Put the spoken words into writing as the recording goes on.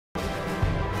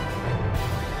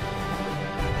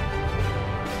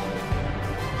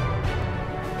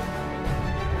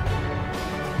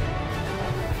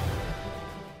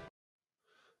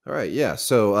All right, yeah.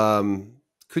 So,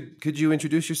 could you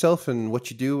introduce yourself and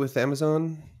what you do with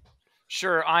Amazon?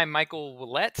 Sure, I'm Michael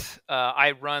Willett.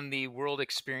 I run the World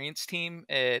Experience team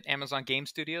at Amazon Game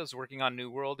Studios, working on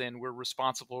New World, and we're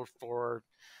responsible for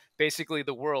basically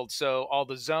the world. So all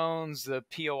the zones, the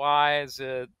POIs,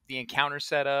 the encounter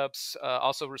setups,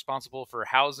 also responsible for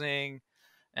housing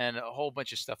and a whole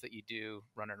bunch of stuff that you do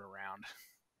running around.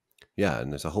 Yeah,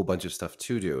 and there's a whole bunch of stuff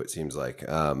to do. It seems like.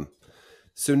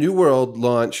 So, New World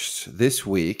launched this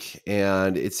week,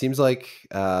 and it seems like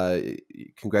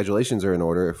congratulations are in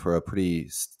order for a pretty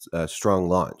strong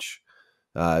launch.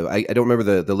 I don't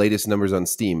remember the latest numbers on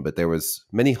Steam, but there was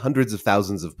many hundreds of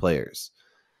thousands of players.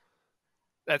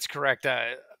 That's correct.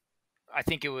 I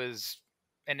think it was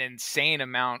an insane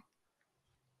amount,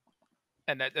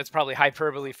 and that's probably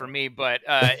hyperbole for me, but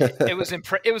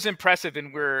it was impressive,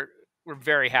 and we're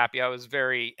very happy. I was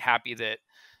very happy that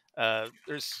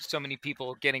there's so many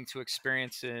people getting to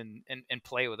experience and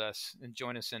play with us and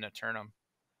join us in Eternum.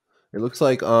 It looks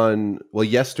like on well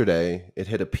yesterday it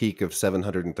hit a peak of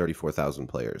 734,000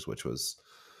 players, which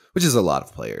is a lot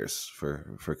of players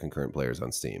for concurrent players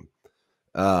on Steam.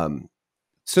 Um,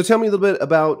 so tell me a little bit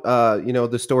about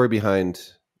the story behind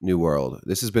New World.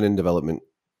 This has been in development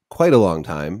quite a long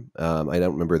time. I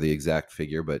don't remember the exact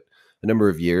figure, but a number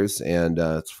of years, and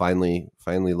it's finally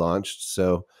launched.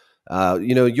 So,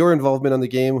 your involvement on the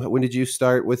game. When did you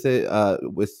start with it?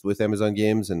 With Amazon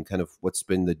Games, and kind of what's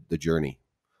been the journey?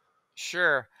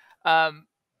 Sure. Um,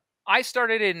 I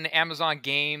started in Amazon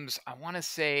Games, I want to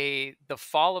say the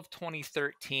fall of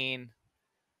 2013,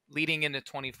 leading into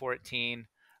 2014.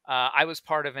 I was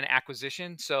part of an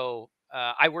acquisition. So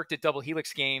I worked at Double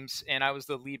Helix Games and I was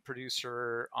the lead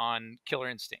producer on Killer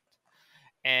Instinct.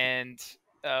 And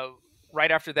uh,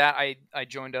 right after that, I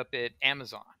joined up at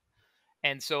Amazon.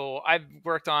 And so I've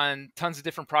worked on tons of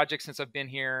different projects since I've been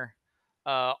here,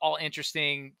 all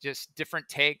interesting, just different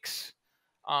takes,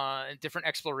 different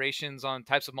explorations on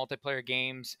types of multiplayer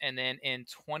games. And then in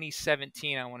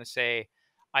 2017, I want to say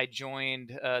I joined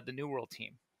the New World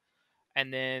team.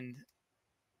 And then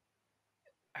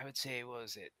I would say, what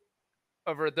was it?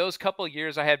 Over those couple of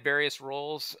years, I had various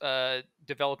roles,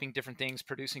 developing different things,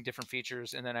 producing different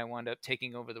features, and then I wound up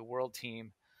taking over the World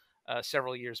team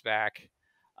several years back.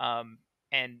 Um,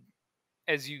 and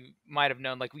as you might have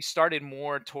known, like we started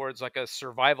more towards like a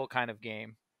survival kind of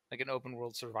game, like an open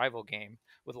world survival game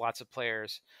with lots of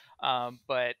players.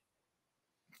 But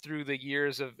through the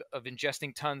years of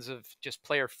ingesting tons of just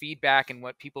player feedback and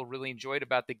what people really enjoyed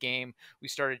about the game, we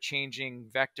started changing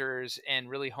vectors and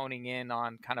really honing in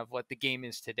on kind of what the game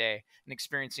is today and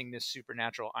experiencing this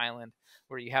supernatural island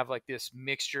where you have like this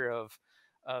mixture of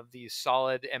these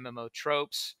solid MMO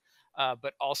tropes,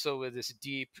 but also with this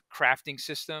deep crafting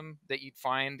system that you'd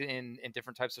find in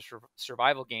different types of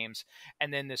survival games,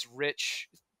 and then this rich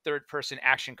third person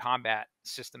action combat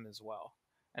system as well.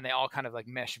 And they all kind of like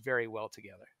mesh very well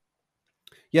together.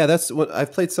 Yeah, that's what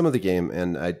I've played some of the game,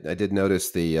 and I did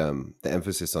notice the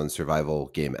emphasis on survival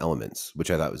game elements,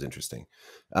 which I thought was interesting.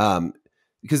 Um,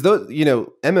 because though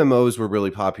MMOs were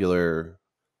really popular,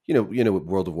 with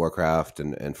World of Warcraft,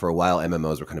 and for a while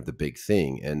MMOs were kind of the big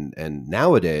thing, and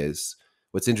nowadays,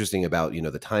 what's interesting about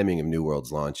the timing of New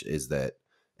World's launch is that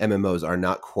MMOs are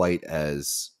not quite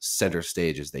as center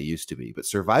stage as they used to be, but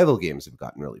survival games have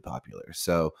gotten really popular.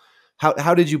 So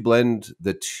how did you blend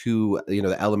the two,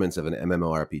 the elements of an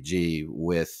MMORPG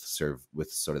with sort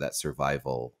of that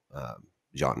survival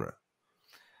genre?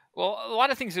 Well, a lot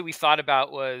of things that we thought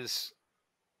about was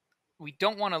we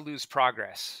don't want to lose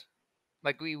progress.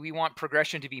 Like we want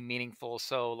progression to be meaningful.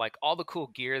 So like all the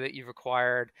cool gear that you've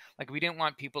acquired, like we didn't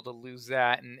want people to lose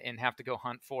that and have to go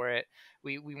hunt for it.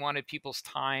 We wanted people's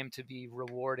time to be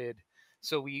rewarded.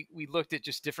 So we looked at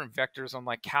just different vectors on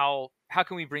like how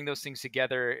can we bring those things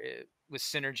together with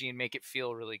synergy and make it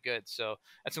feel really good. So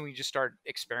that's when we just started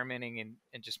experimenting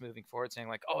and just moving forward, saying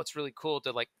like, oh, it's really cool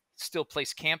to like still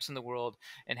place camps in the world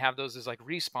and have those as like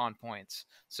respawn points.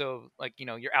 So like,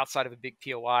 you're outside of a big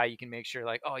POI, you can make sure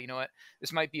like, oh, you know what,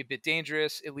 this might be a bit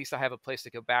dangerous. At least I have a place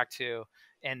to go back to.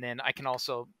 And then I can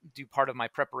also do part of my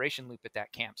preparation loop at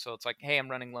that camp. So it's like, hey, I'm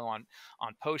running low on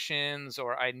potions,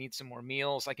 or I need some more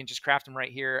meals. I can just craft them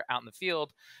right here out in the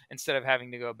field instead of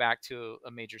having to go back to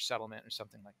a major settlement or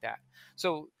something like that.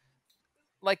 So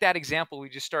like that example, we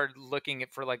just started looking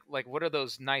at for like what are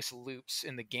those nice loops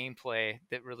in the gameplay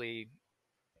that really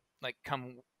like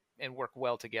come and work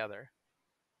well together.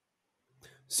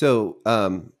 So,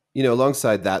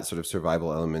 alongside that sort of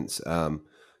survival elements,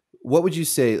 what would you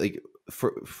say, like,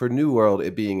 for New World,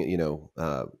 it being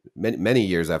many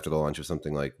years after the launch of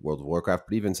something like World of Warcraft,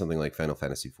 but even something like Final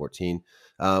Fantasy 14,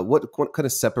 what kind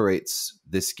of separates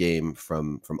this game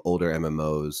from older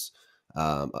MMOs?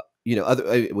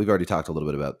 We've already talked a little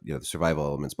bit about the survival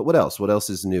elements, but what else? What else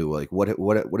is new? Like what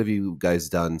have you guys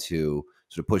done to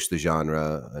sort of push the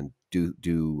genre and do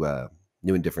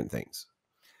new and different things?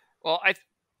 Well,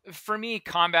 for me,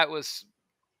 combat was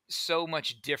so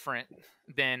much different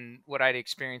than what I'd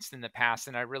experienced in the past,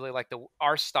 and I really like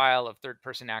our style of third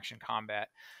person action combat.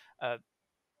 Uh,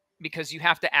 because you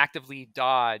have to actively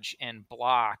dodge and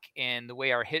block, and the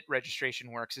way our hit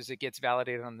registration works is it gets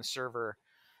validated on the server.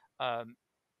 Um,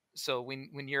 so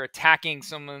when you're attacking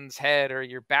someone's head or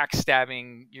you're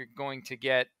backstabbing, you're going to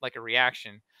get like a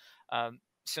reaction,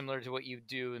 similar to what you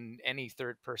do in any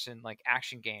third person like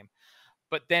action game.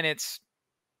 But then it's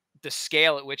the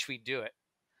scale at which we do it.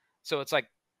 So it's like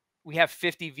we have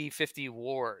 50v50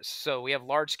 wars. So we have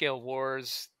large scale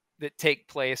wars that take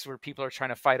place where people are trying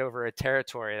to fight over a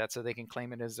territory. That's so they can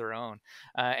claim it as their own.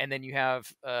 And then you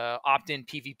have opt-in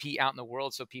PvP out in the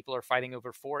world. So people are fighting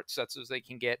over forts. That's so they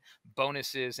can get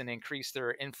bonuses and increase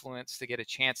their influence to get a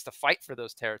chance to fight for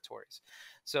those territories.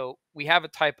 So we have a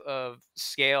type of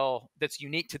scale that's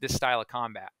unique to this style of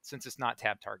combat since it's not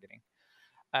tab targeting.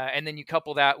 And then you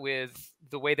couple that with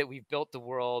the way that we've built the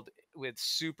world with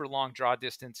super long draw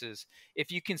distances.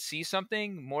 If you can see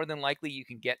something, more than likely you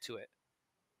can get to it.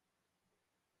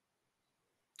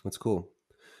 That's cool.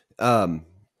 Tell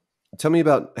me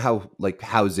about how like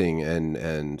housing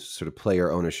and sort of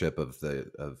player ownership of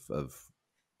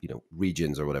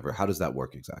regions or whatever. How does that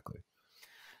work exactly?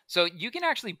 So you can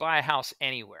actually buy a house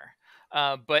anywhere,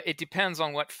 but it depends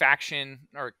on what faction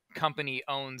or company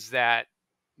owns that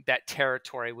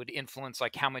territory would influence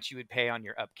like how much you would pay on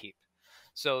your upkeep.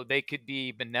 So they could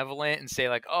be benevolent and say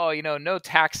like, oh, no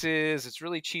taxes. It's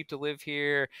really cheap to live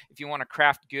here. If you want to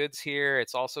craft goods here,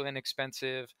 it's also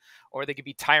inexpensive. Or they could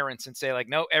be tyrants and say like,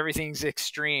 no, everything's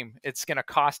extreme. It's going to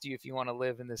cost you if you want to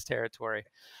live in this territory.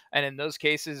 And in those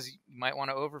cases, you might want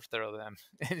to overthrow them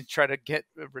and try to get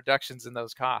reductions in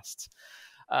those costs.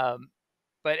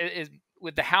 But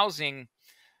with the housing,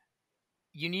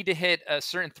 you need to hit a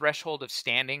certain threshold of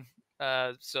standing.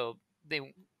 So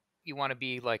you want to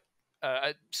be like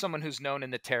someone who's known in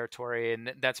the territory,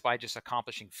 and that's by just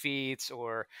accomplishing feats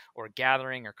or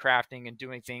gathering or crafting and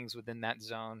doing things within that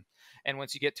zone. And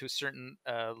once you get to a certain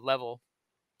level,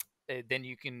 then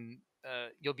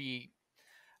you'll be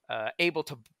able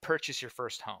to purchase your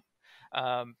first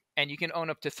home. And you can own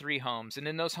up to 3 homes. And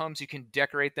in those homes, you can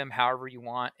decorate them however you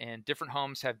want. And different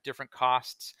homes have different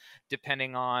costs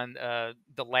depending on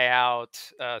the layout,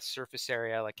 surface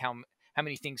area, like how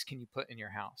many things can you put in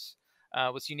your house.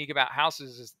 What's unique about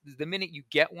houses is the minute you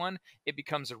get one, it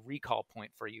becomes a recall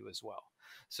point for you as well.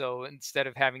 So instead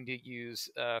of having to use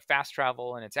fast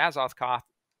travel and its Azoth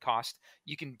cost,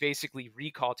 you can basically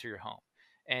recall to your home.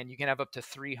 And you can have up to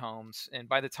 3 homes. And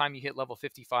by the time you hit level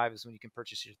 55 is when you can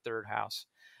purchase your 3rd house.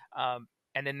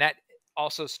 And then that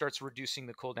also starts reducing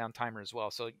the cooldown timer as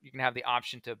well. So you can have the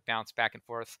option to bounce back and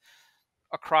forth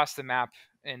across the map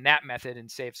in that method and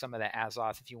save some of that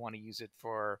Azoth if you want to use it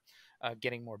for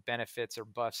getting more benefits or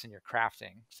buffs in your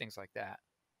crafting, things like that.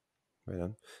 Right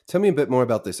on. Tell me a bit more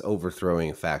about this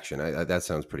overthrowing faction. That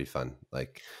sounds pretty fun.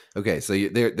 Like, okay, so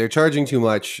they're charging too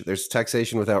much. There's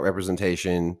taxation without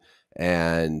representation,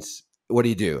 and what do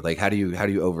you do? Like, how do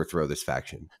you overthrow this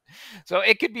faction? So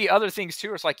it could be other things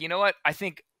too. It's like, you know what? I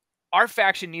think our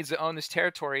faction needs to own this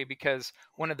territory because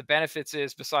one of the benefits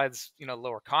is, besides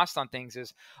lower cost on things,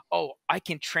 is I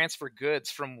can transfer goods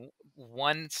from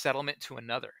one settlement to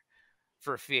another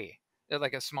for a fee,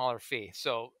 like a smaller fee.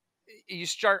 So you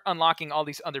start unlocking all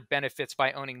these other benefits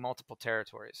by owning multiple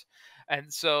territories.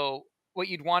 And so what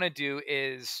you'd want to do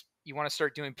is you want to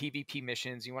start doing PvP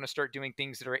missions. You want to start doing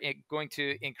things that are going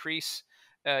to increase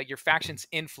your faction's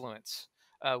influence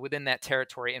within that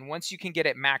territory. And once you can get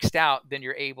it maxed out, then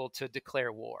you're able to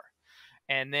declare war.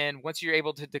 And then once you're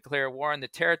able to declare war on the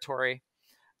territory,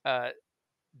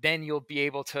 then you'll be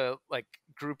able to like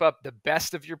group up the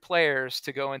best of your players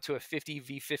to go into a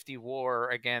 50v50 war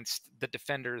against the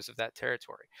defenders of that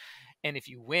territory. And if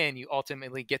you win, you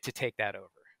ultimately get to take that over.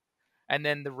 And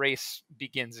then the race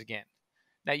begins again.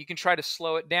 Now you can try to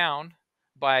slow it down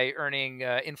by earning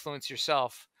influence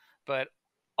yourself, but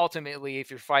ultimately,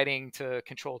 if you're fighting to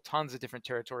control tons of different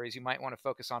territories, you might want to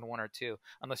focus on 1 or 2,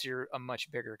 unless you're a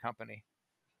much bigger company.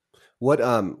 What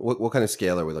kind of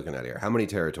scale are we looking at here? How many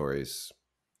territories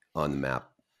on the map?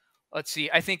 Let's see.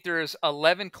 I think there's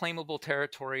 11 claimable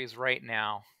territories right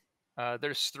now.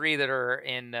 There's three that are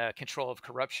in control of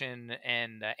corruption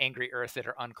and angry earth that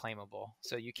are unclaimable.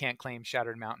 So you can't claim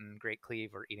Shattered Mountain, Great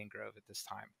Cleave, or Eden Grove at this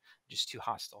time. Just too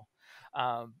hostile.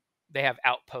 Um, they have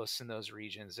outposts in those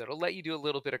regions that'll let you do a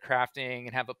little bit of crafting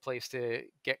and have a place to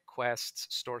get quests,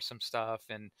 store some stuff,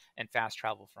 and fast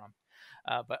travel from.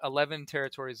 But 11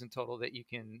 territories in total that you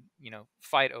can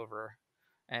fight over,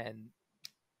 and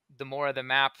the more of the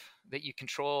map that you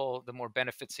control, the more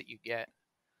benefits that you get.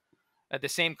 The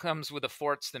same comes with the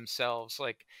forts themselves.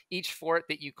 Like each fort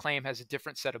that you claim has a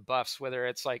different set of buffs, whether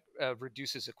it's like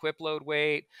reduces equip load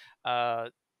weight, uh,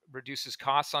 reduces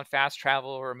costs on fast travel,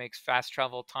 or makes fast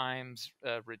travel times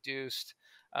reduced.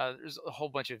 There's a whole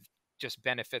bunch of just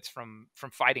benefits from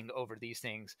fighting over these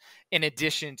things, in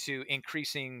addition to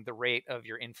increasing the rate of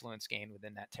your influence gain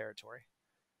within that territory.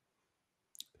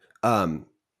 Um,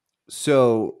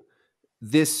 so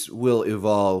this will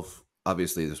evolve.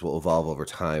 Obviously, this will evolve over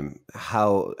time.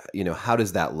 How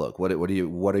does that look? What are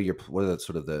the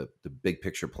sort of the big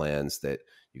picture plans that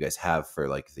you guys have for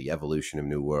like the evolution of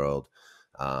New World,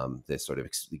 this sort of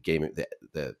game,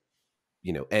 the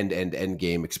end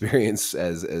game experience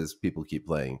as people keep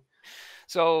playing?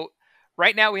 So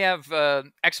right now we have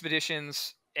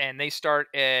expeditions, and they start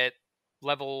at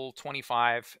level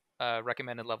 25,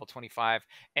 recommended level 25,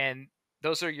 and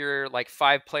those are your like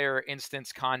 5-player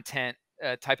instance content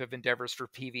type of endeavors for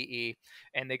PvE,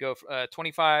 and they go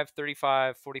 25,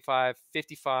 35, 45,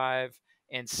 55,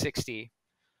 and 60,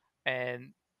 and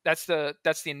that's the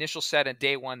initial set in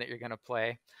day one that you're going to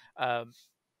play. Um,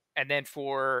 and then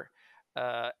for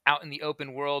out in the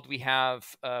open world, we have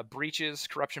breaches,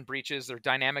 corruption breaches. They're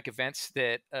dynamic events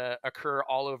that occur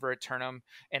all over Eternum,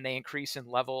 and they increase in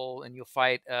level, and you'll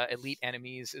fight elite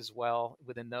enemies as well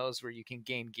within those, where you can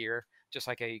gain gear, just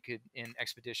like how you could in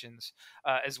expeditions.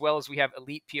 As well as we have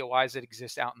elite POIs that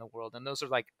exist out in the world, and those are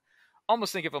like,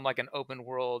 almost think of them like an open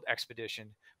world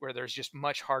expedition, where there's just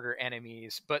much harder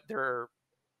enemies, but they're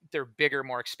bigger,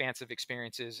 more expansive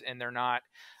experiences, and they're not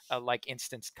like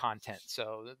instance content.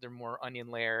 So they're more onion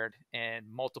layered, and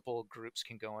multiple groups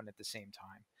can go in at the same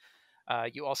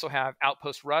time. You also have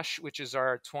Outpost Rush, which is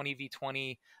our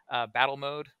 20v20 battle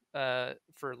mode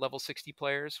for level 60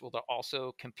 players. Will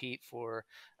also compete for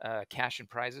cash and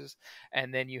prizes.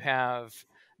 And then you have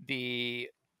the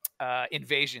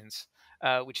invasions,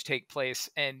 which take place,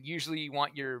 and usually you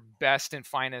want your best and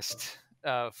finest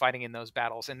fighting in those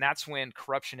battles, and that's when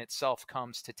corruption itself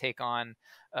comes to take on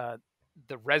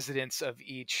the residents of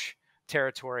each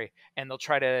territory, and they'll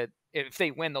try to, if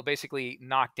they win, they'll basically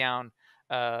knock down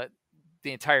uh,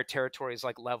 the entire territory is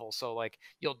like level. So like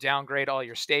you'll downgrade all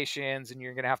your stations, and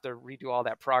you're going to have to redo all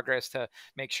that progress to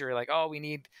make sure, like, oh, we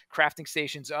need crafting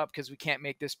stations up because we can't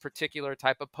make this particular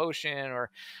type of potion,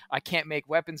 or I can't make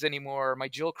weapons anymore. My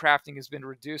jewel crafting has been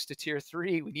reduced to tier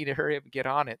 3. We need to hurry up and get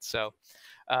on it. So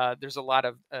there's a lot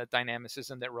of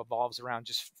dynamicism that revolves around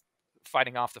just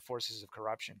fighting off the forces of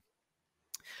corruption.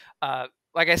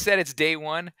 Like I said, it's day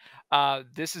one.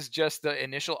 This is just the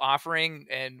initial offering,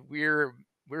 and we're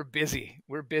busy.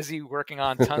 We're busy working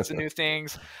on tons of new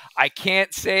things. I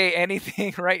can't say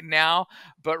anything right now,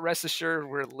 but rest assured,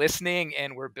 we're listening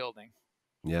and we're building.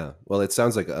 Yeah. Well, it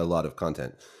sounds like a lot of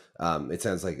content. It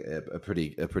sounds like a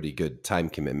pretty good time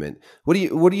commitment. What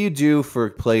do you do for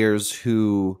players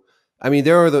who? I mean,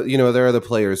 there are the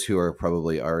players who are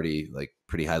probably already like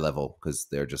pretty high level because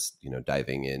they're just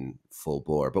diving in full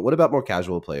bore. But what about more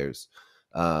casual players?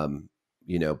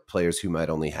 Players who might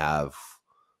only have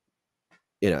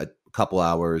a couple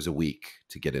hours a week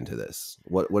to get into this.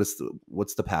 What's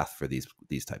the path for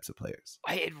these types of players?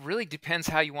 It really depends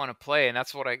how you want to play, and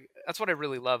that's what I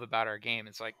really love about our game.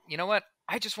 It's like, you know what?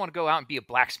 I just want to go out and be a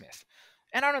blacksmith,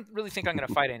 and I don't really think I'm going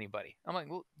to fight anybody. I'm like,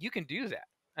 well, you can do that.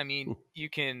 I mean, you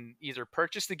can either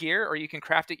purchase the gear or you can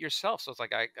craft it yourself. So it's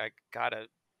like I got a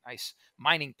nice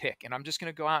mining pick, and I'm just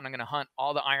going to go out and I'm going to hunt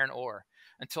all the iron ore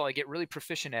until I get really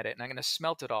proficient at it, and I'm going to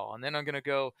smelt it all, and then I'm going to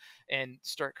go and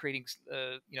start creating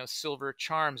silver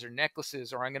charms or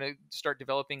necklaces, or I'm going to start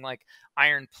developing like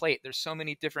iron plate. There's so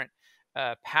many different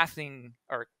pathing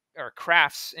or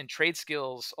crafts and trade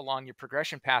skills along your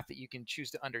progression path that you can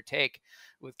choose to undertake,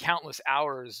 with countless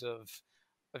hours of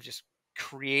just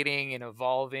creating and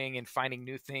evolving and finding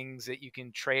new things that you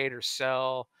can trade or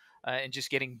sell, and just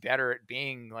getting better at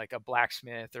being like a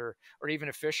blacksmith or even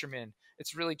a fisherman.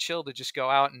 It's really chill to just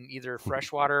go out and either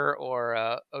freshwater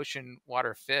or ocean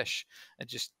water fish, and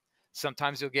just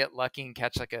sometimes you'll get lucky and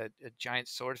catch like a giant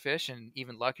swordfish, and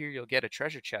even luckier, you'll get a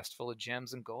treasure chest full of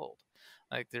gems and gold.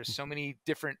 Like there's so many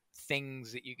different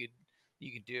things that you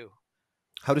could do.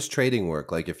 How does trading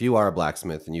work? Like if you are a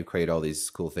blacksmith and you create all these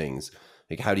cool things,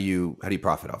 Like, how do you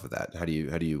profit off of that? How do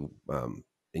you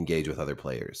engage with other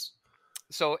players?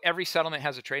 So every settlement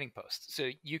has a trading post. So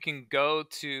you can go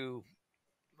to,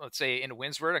 let's say in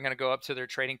Windsward, I'm going to go up to their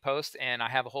trading post and I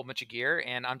have a whole bunch of gear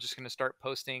and I'm just going to start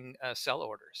posting sell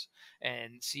orders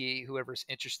and see whoever's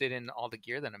interested in all the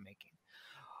gear that I'm making.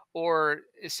 Or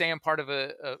say I'm part of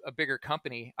a bigger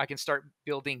company, I can start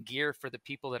building gear for the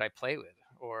people that I play with,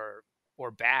 or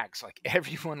bags. Like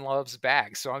everyone loves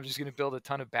bags, so I'm just going to build a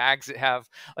ton of bags that have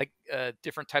like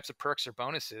different types of perks or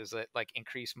bonuses that like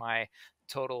increase my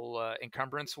total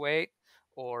encumbrance weight,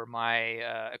 or my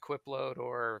equip load,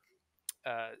 or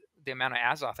the amount of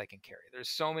Azoth I can carry. There's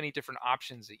so many different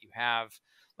options that you have,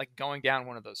 like going down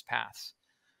one of those paths.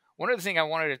 One other thing I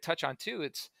wanted to touch on too,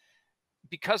 it's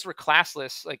because we're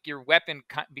classless, like your weapon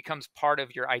becomes part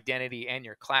of your identity and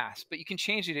your class, but you can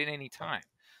change it at any time.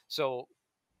 So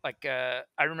like I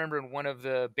remember in one of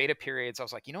the beta periods, I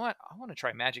was like, you know what, I want to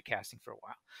try magic casting for a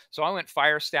while. So I went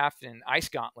Fire Staff and Ice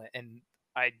Gauntlet, and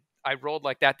I rolled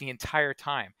like that the entire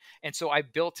time. And so I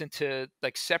built into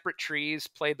like separate trees,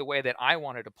 played the way that I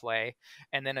wanted to play,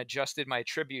 and then adjusted my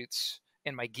attributes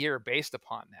and my gear based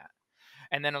upon that.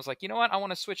 And then I was like, you know what, I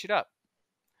want to switch it up.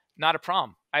 Not a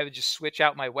problem. I would just switch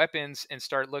out my weapons and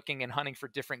start looking and hunting for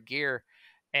different gear.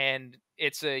 And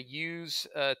it's a use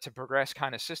to progress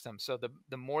kind of system. So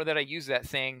the more that I use that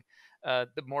thing,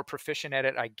 the more proficient at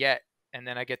it I get. And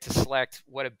then I get to select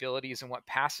what abilities and what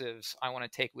passives I want to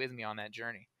take with me on that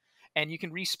journey. And you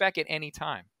can respec at any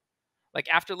time. Like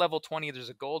after level 20, there's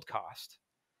a gold cost,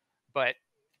 but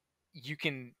you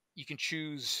can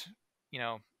choose, you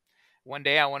know, one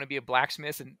day I want to be a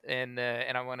blacksmith, and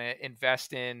I want to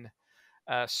invest in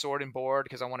sword and board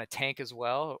because I want to tank as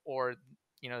well. Or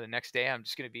the next day I'm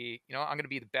just going to be, I'm going to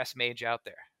be the best mage out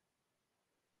there.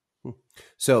 Hmm.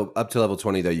 So up to level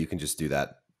 20 though, you can just do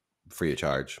that free of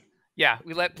charge. Yeah,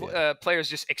 we let Yeah. players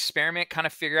just experiment, kind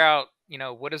of figure out,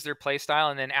 what is their play style,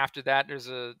 and then after that, there's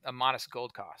a modest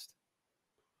gold cost.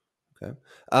 Okay.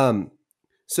 Um,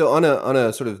 so on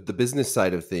a sort of the business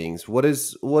side of things, what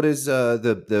is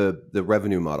the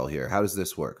revenue model here? How does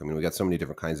this work? I mean, we got so many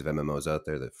different kinds of MMOs out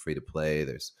there. That free to play.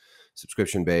 There's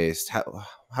subscription based.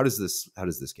 How does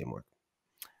this game work?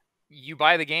 You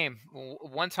buy the game,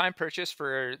 one time purchase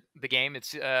for the game.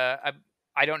 It's I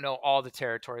don't know all the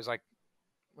territories like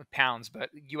with pounds, but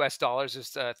US dollars is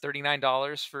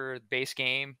 $39 for the base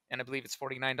game, and I believe it's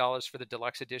 $49 for the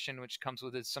deluxe edition, which comes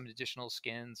with some additional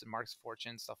skins and marks of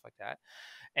fortune, stuff like that.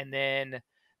 And then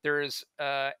there's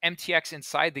MTX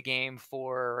inside the game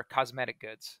for cosmetic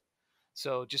goods,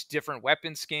 so just different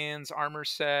weapon skins, armor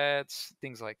sets,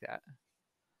 things like that.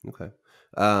 Okay.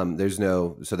 There's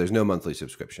no monthly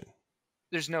subscription.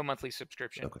 There's no monthly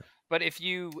subscription, Okay. but if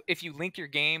you link your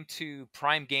game to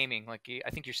Prime Gaming, like I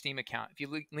think your Steam account, if you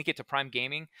link it to Prime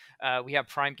Gaming, we have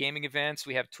Prime Gaming events,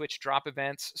 we have Twitch drop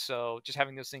events. So just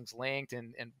having those things linked,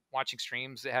 and watching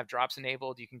streams that have drops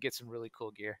enabled, you can get some really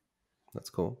cool gear. That's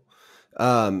cool.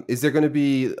 Is there going to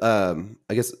be?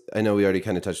 I guess I know we already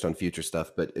kind of touched on future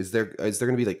stuff, but is there going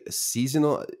to be like a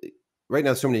seasonal? Right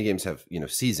now, so many games have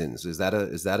seasons. Is that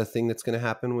a thing that's going to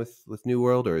happen with New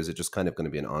World, or is it just kind of going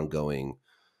to be an ongoing?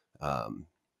 Um,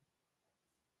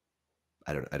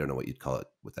 I don't know what you'd call it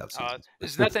without seasons.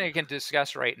 There's nothing I can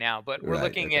discuss right now, but we're Right.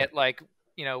 looking Okay. at like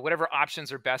whatever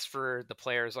options are best for the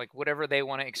players, like whatever they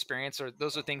want to experience, or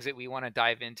those are things that we want to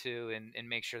dive into, and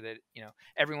make sure that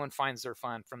everyone finds their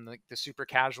fun, from the super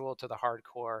casual to the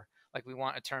hardcore. Like we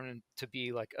want a turn to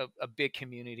be like a big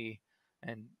community,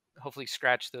 and hopefully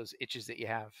scratch those itches that you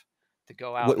have to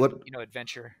go out What and what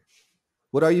adventure.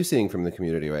 what are you seeing from the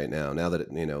community right now? Now that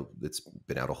it's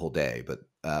been out a whole day, but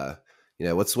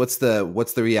what's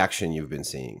the reaction you've been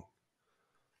seeing?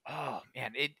 Oh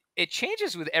man, it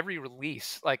changes with every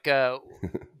release. Like the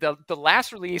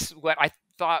last release, what I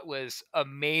thought was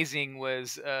amazing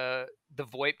was the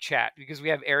VoIP chat, because we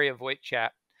have area VoIP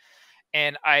chat,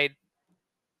 and I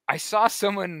saw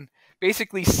someone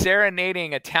basically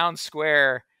serenading a town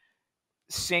square,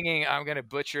 singing. I'm gonna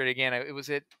butcher it again. It was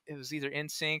either In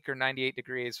Sync or 98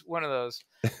 Degrees, one of those.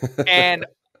 And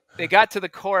they got to the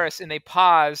chorus and they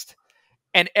paused,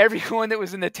 and everyone that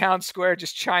was in the town square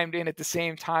just chimed in at the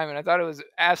same time, and I thought it was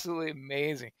absolutely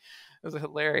amazing. It was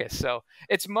hilarious. So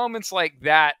it's moments like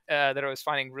that that I was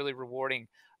finding really rewarding.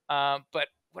 But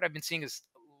what I've been seeing is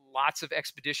lots of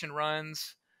expedition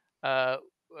runs, uh,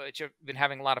 which I've been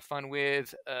having a lot of fun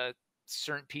with.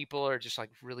 Certain people are just like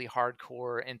really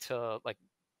hardcore into like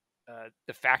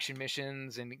the faction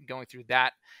missions and going through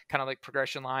that kind of like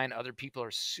progression line. Other people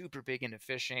are super big into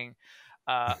fishing.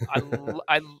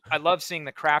 I love seeing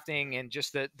the crafting and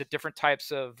just the different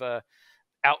types of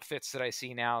outfits that I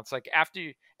see now. It's like after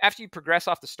you progress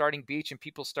off the starting beach and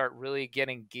people start really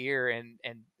getting gear, and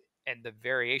the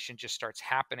variation just starts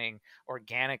happening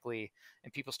organically,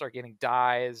 and people start getting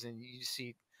dyes, and you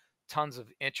see tons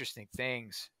of interesting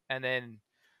things. And then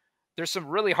there's some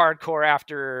really hardcore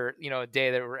after, a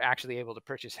day that we're actually able to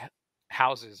purchase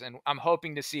houses, and I'm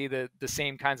hoping to see the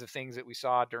same kinds of things that we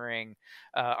saw during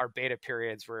our beta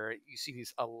periods, where you see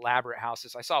these elaborate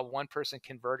houses. I saw one person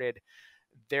converted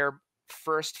their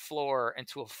first floor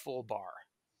into a full bar.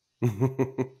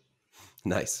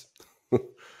 Nice.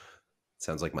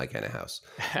 Sounds like my kind of house.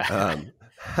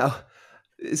 How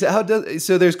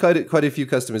so there's quite a few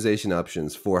customization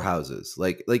options for houses.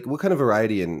 Like what kind of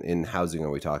variety in housing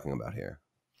are we talking about here?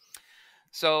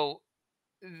 So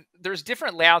there's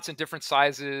different layouts and different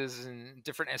sizes and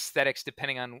different aesthetics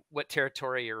depending on what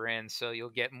territory you're in. So you'll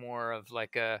get more of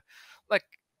like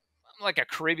like a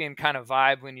Caribbean kind of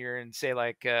vibe when you're in, say,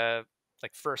 like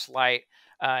First Light,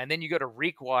 and then you go to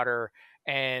Reekwater,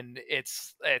 and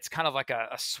it's kind of like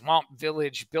a swamp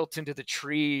village built into the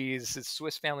trees. It's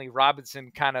Swiss Family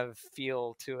Robinson kind of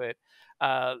feel to it.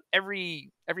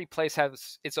 Every place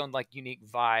has its own like unique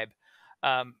vibe.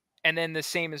 And then the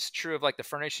same is true of like the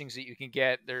furnishings that you can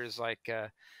get. There's like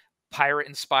pirate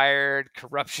inspired,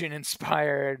 corruption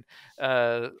inspired,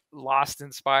 lost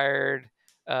inspired,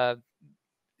 uh,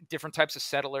 different types of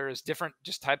settlers, different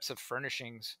just types of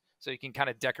furnishings. So you can kind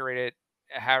of decorate it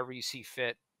however you see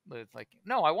fit. With like,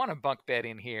 no, I want a bunk bed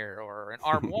in here, or an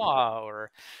armoire,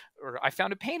 or I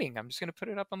found a painting. I'm just going to put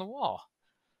it up on the wall.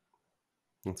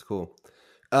 That's cool.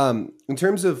 In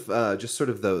terms of just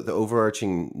sort of the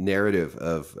overarching narrative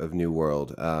of New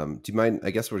World, do you mind?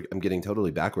 I guess I'm getting totally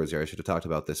backwards here. I should have talked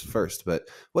about this first. But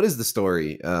what is the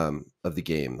story of the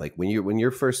game? Like when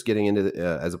you're first getting into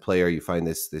as a player, you find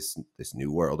this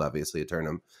new world, obviously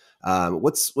Eternum.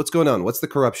 What's going on? What's the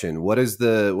corruption? What is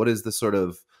the sort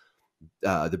of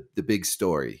the big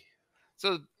story?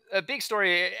 So a big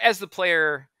story as the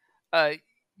player, uh,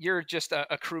 you're just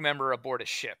a crew member aboard a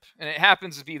ship, and it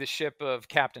happens to be the ship of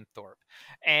Captain Thorpe.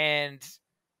 And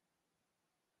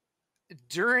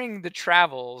during the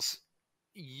travels,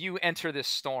 you enter this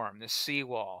storm, this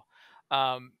seawall,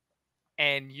 um,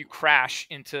 and you crash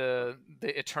into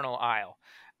the Eternal Isle.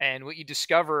 And what you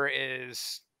discover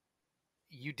is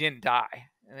you didn't die,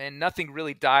 and nothing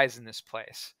really dies in this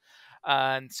place.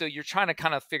 And so you're trying to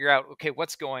kind of figure out, okay,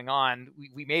 what's going on?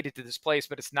 We made it to this place,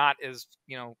 but it's not as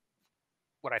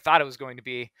what I thought it was going to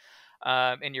be.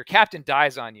 And your captain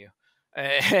dies on you,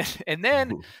 and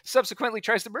then subsequently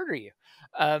tries to murder you.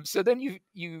 So then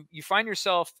you find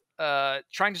yourself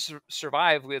trying to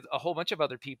survive with a whole bunch of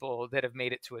other people that have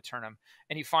made it to Eternum,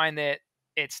 and you find that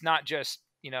it's not just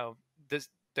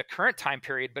the current time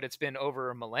period, but it's been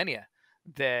over millennia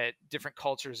that different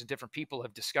cultures and different people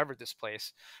have discovered this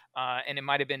place. And it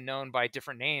might have been known by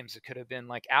different names. It could have been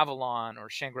like Avalon or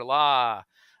Shangri-La,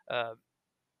 uh,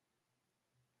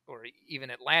 or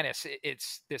even Atlantis.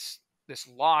 It's this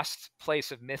lost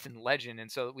place of myth and legend, and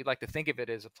so we like to think of it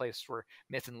as a place where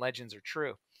myth and legends are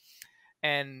true.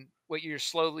 And what you're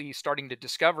slowly starting to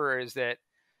discover is that,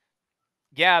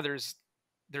 yeah, there's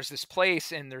this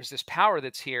place and there's this power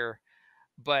that's here,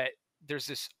 but there's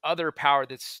this other power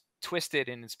that's twisted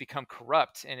and it's become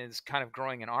corrupt and is kind of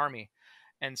growing an army.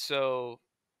 And so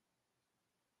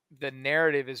the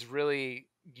narrative is really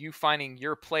you finding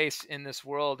your place in this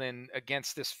world and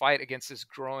against this fight against this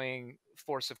growing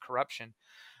force of corruption.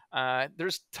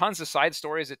 There's tons of side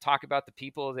stories that talk about the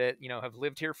people that have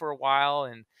lived here for a while,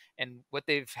 and what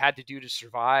they've had to do to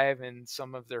survive, and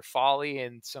some of their folly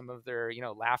and some of their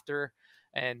laughter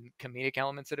and comedic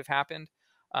elements that have happened.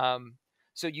 Um,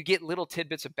 so you get little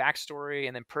tidbits of backstory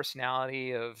and then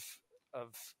personality of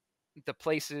the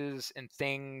places and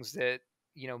things that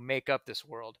make up this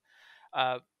world.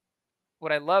 Uh,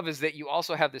 what I love is that you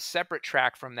also have this separate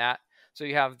track from that. So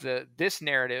you have this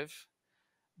narrative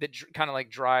that kind of like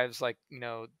drives like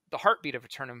the heartbeat of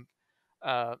Eternum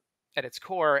uh, at its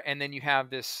core, and then you have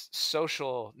this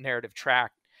social narrative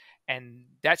track, and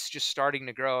that's just starting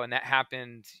to grow, and that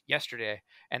happened yesterday,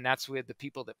 and that's with the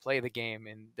people that play the game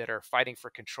and that are fighting for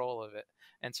control of it.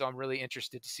 And so I'm really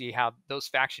interested to see how those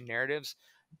faction narratives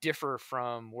differ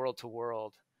from world to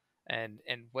world, and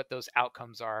what those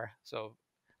outcomes are. So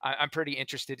I'm pretty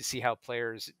interested to see how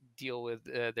players deal with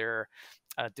their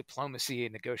diplomacy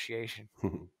and negotiation.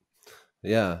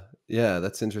 Yeah, yeah,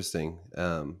 that's interesting.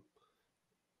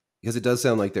 Because it does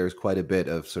sound like there's quite a bit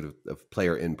of sort of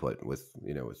player input with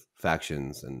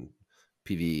factions and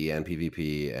PvE and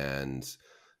PvP and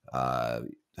uh,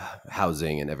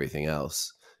 housing and everything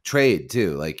else. trade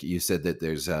too. Like you said that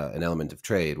there's an element of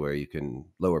trade where you can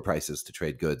lower prices to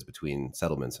trade goods between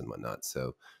settlements and whatnot.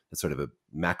 So that's sort of a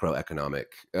macroeconomic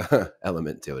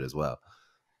element to it as well.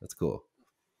 That's cool.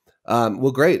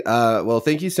 Well, great. Well,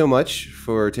 thank you so much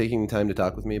for taking time to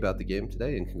talk with me about the game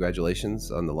today, and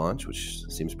congratulations on the launch, which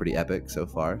seems pretty epic so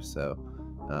far. So,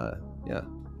 yeah,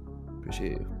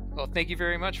 appreciate you. Well, thank you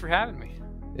very much for having me.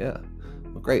 Yeah.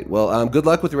 Well, great. Well, good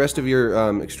luck with the rest of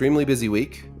your extremely busy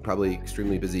week, probably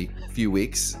extremely busy few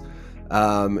weeks.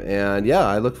 And yeah,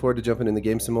 I look forward to jumping in the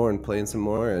game some more and playing some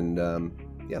more. And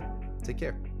yeah, take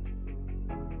care.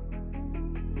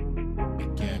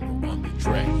 Again, on the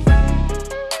track.